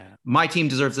my team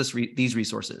deserves these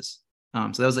resources.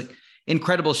 So that was like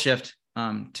incredible shift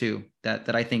too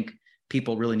that I think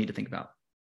people really need to think about.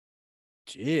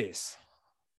 Jeez,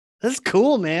 that's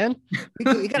cool, man.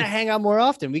 We gotta hang out more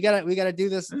often. We gotta do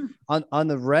this on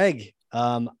the reg.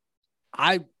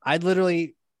 I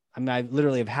literally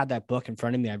have had that book in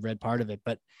front of me. I've read part of it,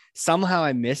 but somehow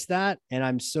I missed that, and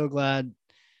I'm so glad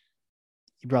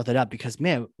you brought that up, because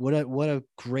man, what a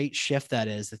great shift that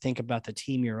is to think about the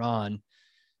team you're on.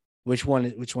 Which one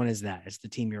is that? It's the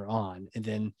team you're on, and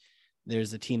then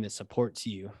there's a team that supports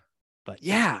you. But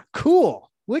yeah,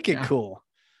 cool, wicked cool.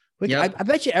 Yep. I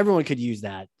bet you everyone could use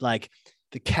that, like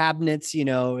the cabinets,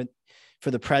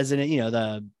 for the president,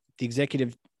 the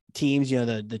executive teams,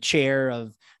 the chair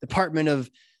of department of,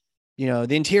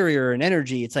 the interior and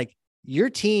energy. It's like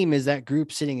your team is that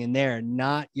group sitting in there,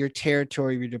 not your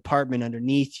territory, your department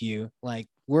underneath you. Like,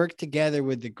 work together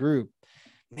with the group.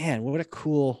 Man, what a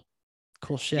cool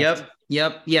shift.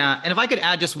 Yep. Yeah. And if I could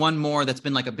add just one more that's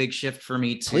been like a big shift for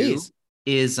me too. Please.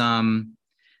 Is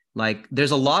like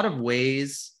there's a lot of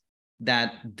ways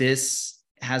that this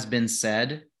has been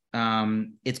said.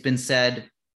 It's been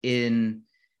said in,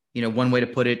 one way to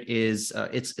put it is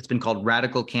it's been called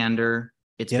radical candor.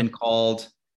 It's been called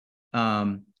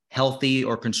healthy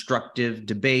or constructive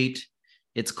debate.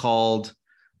 It's called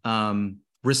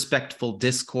respectful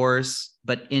discourse.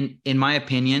 But in my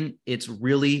opinion, it's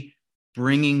really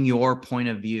bringing your point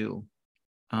of view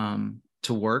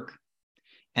to work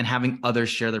and having others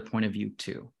share their point of view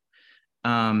too.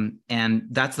 And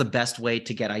that's the best way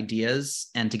to get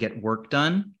ideas and to get work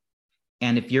done.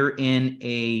 And if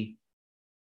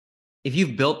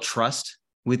you've built trust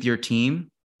with your team,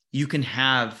 you can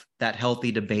have that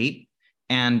healthy debate,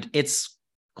 and it's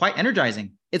quite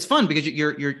energizing. It's fun because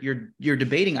you're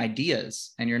debating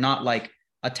ideas and you're not like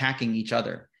attacking each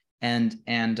other. And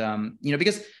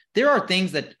because there are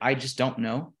things that I just don't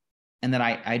know and that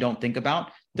I don't think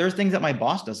about. There are things that my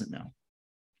boss doesn't know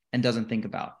and doesn't think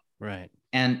about. Right.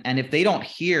 And if they don't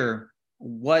hear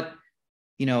what,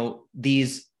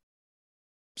 these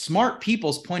smart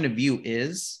people's point of view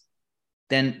is,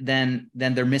 then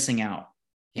they're missing out.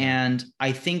 Yeah. And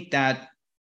I think that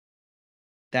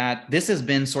this has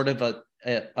been sort of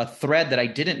a thread that I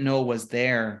didn't know was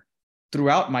there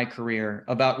throughout my career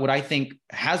about what I think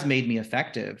has made me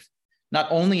effective, not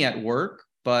only at work,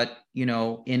 but,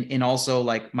 in also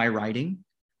like my writing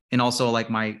and also like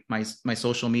my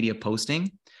social media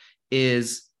posting,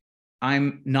 is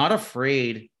I'm not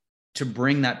afraid to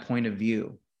bring that point of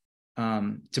view,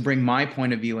 to bring my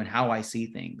point of view and how I see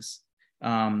things.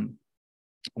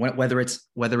 Whether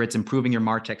it's improving your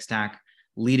MarTech stack,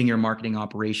 leading your marketing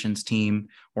operations team,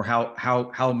 or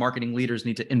how marketing leaders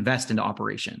need to invest into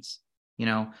operations.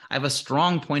 I have a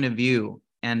strong point of view,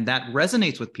 and that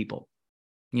resonates with people,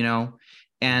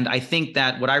 and I think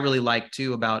that what I really like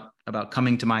too about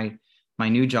coming to my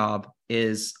new job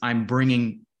is I'm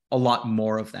bringing a lot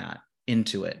more of that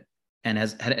into it, and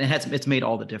it's made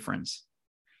all the difference.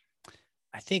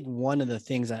 I think one of the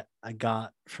things that I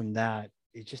got from that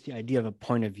is just the idea of a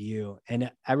point of view. And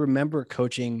I remember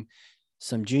coaching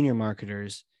some junior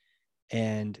marketers,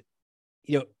 and,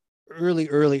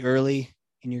 early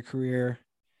in your career,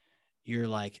 you're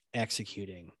like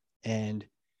executing and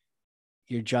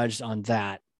you're judged on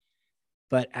that.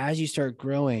 But as you start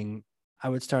growing, I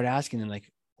would start asking them, like,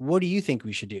 what do you think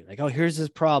we should do? Like, oh, here's this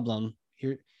problem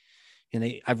here.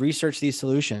 And I've researched these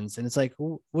solutions, and it's like,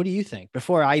 well, what do you think?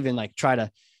 Before I even like try to,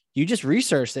 you just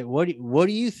research that. What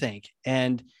do you think?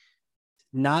 And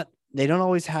they don't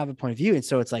always have a point of view. And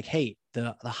so it's like, hey,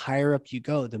 the higher up you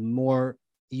go, the more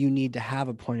you need to have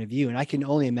a point of view. And I can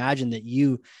only imagine that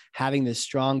you having this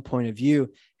strong point of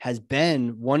view has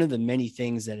been one of the many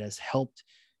things that has helped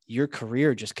your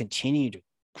career just continue to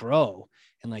grow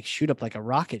and like shoot up like a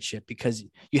rocket ship, because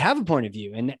you have a point of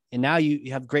view, and now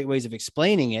you have great ways of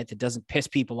explaining it that doesn't piss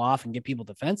people off and get people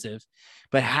defensive.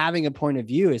 But having a point of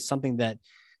view is something that,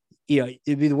 it'd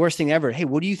be the worst thing ever. Hey,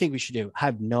 what do you think we should do? I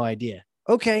have no idea.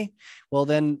 Okay, well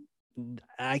then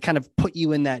I kind of put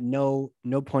you in that no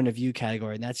point of view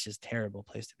category, and that's just a terrible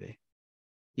place to be.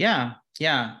 Yeah.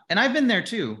 And I've been there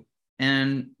too.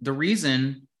 And the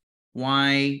reason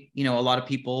why, a lot of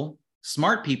people,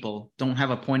 smart people, don't have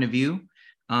a point of view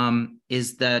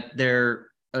is that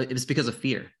it's because of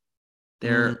fear.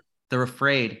 They're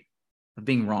afraid of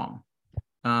being wrong.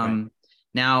 Right.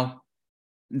 Now,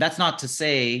 that's not to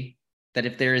say that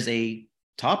if there is a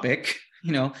topic,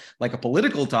 like a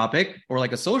political topic or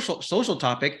like a social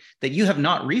topic that you have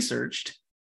not researched,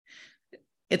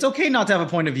 it's okay not to have a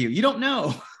point of view. You don't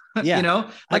know. Yeah.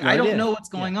 I don't know what's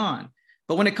going on.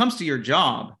 But when it comes to your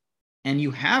job and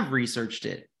you have researched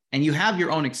it and you have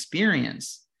your own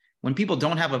experience, when people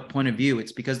don't have a point of view,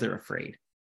 it's because they're afraid.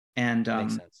 And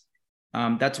Makes sense.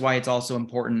 That's why it's also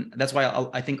important. That's why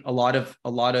I think a lot of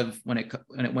when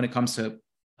it comes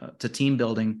to team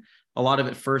building, a lot of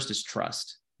it first is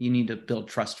trust. You need to build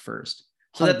trust first,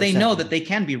 so that they know that they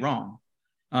can be wrong.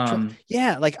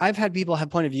 Yeah, like I've had people have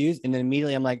point of views, and then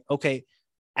immediately I'm like, okay,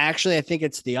 actually, I think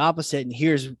it's the opposite, and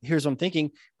here's what I'm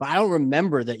thinking. But I don't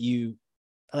remember that you,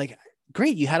 like,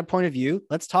 great, you had a point of view.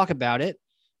 Let's talk about it.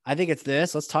 I think it's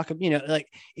this. Let's talk.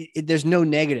 There's no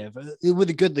negative with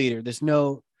a good leader. There's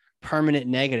no permanent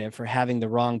negative for having the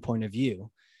wrong point of view.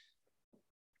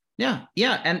 Yeah,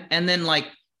 and then like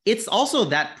it's also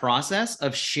that process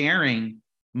of sharing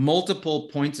multiple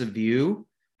points of view,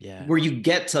 where you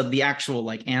get to the actual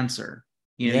like answer.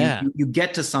 You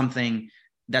get to something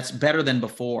that's better than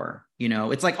before.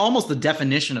 It's like almost the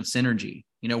definition of synergy.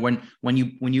 When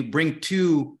you bring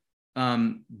two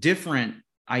different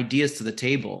ideas to the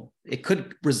table, it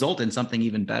could result in something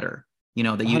even better,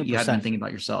 that you had been thinking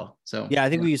about yourself. So I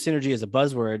think we use synergy as a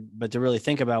buzzword, but to really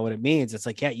think about what it means, it's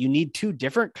like, you need two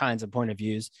different kinds of point of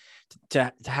views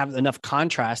to have enough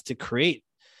contrast to create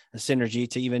a synergy,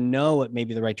 to even know what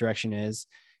maybe the right direction is.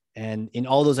 And in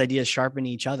all those ideas sharpen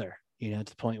each other, to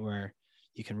the point where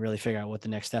you can really figure out what the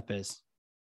next step is.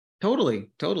 Totally.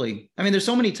 I mean, there's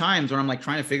so many times where I'm like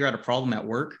trying to figure out a problem at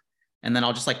work, and then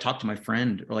I'll just like talk to my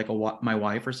friend or like my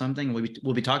wife or something.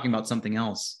 We'll be talking about something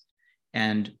else,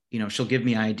 and she'll give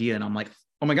me an idea, and I'm like,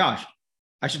 oh my gosh,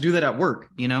 I should do that at work.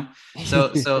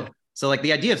 So like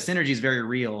the idea of synergy is very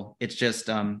real. It's just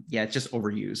it's just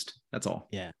overused. That's all.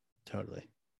 Yeah, totally,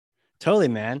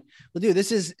 man. Well, dude,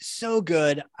 this is so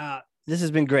good. This has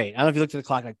been great. I don't know if you looked at the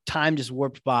clock, like time just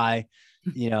warped by,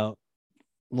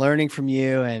 learning from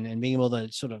you and being able to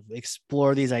sort of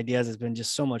explore these ideas has been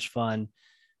just so much fun.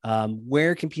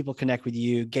 Where can people connect with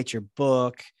you, get your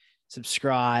book,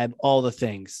 subscribe, all the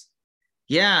things?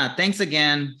 Yeah. Thanks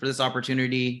again for this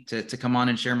opportunity to come on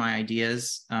and share my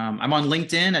ideas. I'm on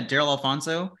LinkedIn at Darrell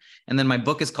Alfonso. And then my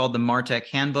book is called the MarTech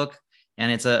Handbook,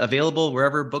 and it's available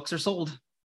wherever books are sold.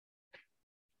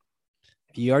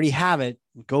 If you already have it,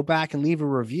 go back and leave a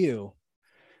review,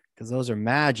 because those are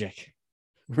magic.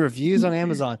 Reviews on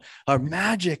Amazon are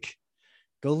magic.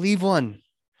 Go leave one.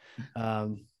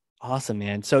 Awesome,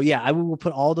 man. So I will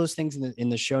put all those things in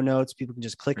the show notes. People can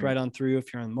just click right on through.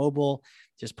 If you're on mobile,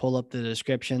 just pull up the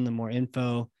description, the more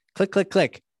info,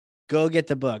 click, go get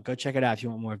the book. Go check it out if you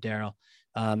want more of Darrell.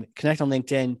 Connect on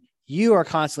LinkedIn. You are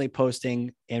constantly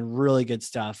posting and really good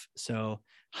stuff. So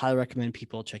highly recommend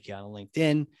people check you out on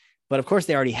LinkedIn. But of course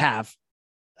they already have,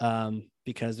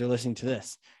 because they're listening to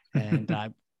this. And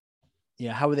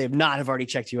how would they not have already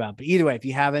checked you out? But either way, if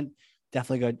you haven't,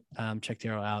 definitely go check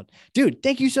Darrell out. Dude,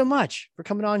 thank you so much for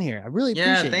coming on here. I really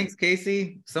appreciate it. Thanks,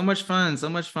 Casey. So much fun. Happy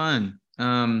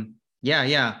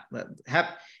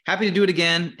to do it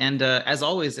again. And as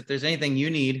always, if there's anything you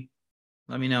need,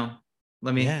 Let me know.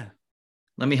 Let Yeah.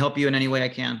 me help you in any way I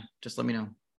can. Just let me know.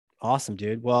 Awesome,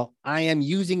 dude. Well, I am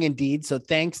using Indeed. So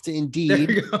thanks to There Indeed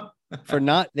you go.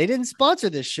 they didn't sponsor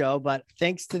this show, but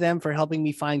thanks to them for helping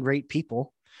me find great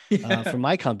people Yeah. for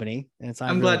my company. And so I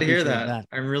I'm really glad to hear appreciate that.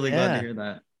 I'm really glad to hear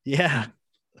that. Yeah.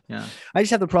 Yeah. I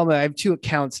just have the problem. I have 2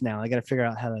 accounts now. I got to figure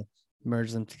out how to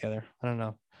merge them together. I don't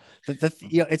know.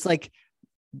 It's like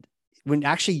when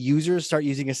actually users start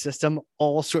using a system,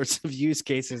 all sorts of use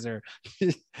cases are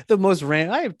the most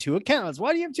random. I have 2 accounts.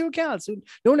 Why do you have 2 accounts?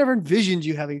 No one ever envisioned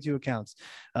you having 2 accounts.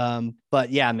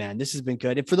 But yeah, man, this has been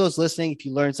good. And for those listening, if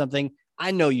you learned something, I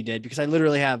know you did because I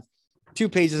literally have 2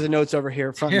 pages of notes over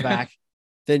here, front and back.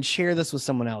 Then share this with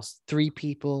someone else. 3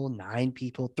 people, 9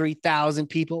 people, 3,000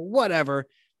 people, whatever.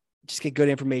 Just get good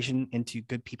information into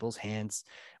good people's hands.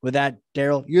 With that,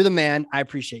 Darrell, you're the man. I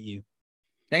appreciate you.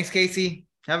 Thanks, Casey.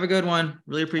 Have a good one.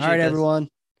 Really appreciate All right, this. everyone.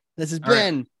 This has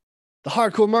been the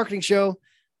Hardcore Marketing Show.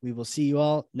 We will see you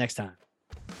all next time.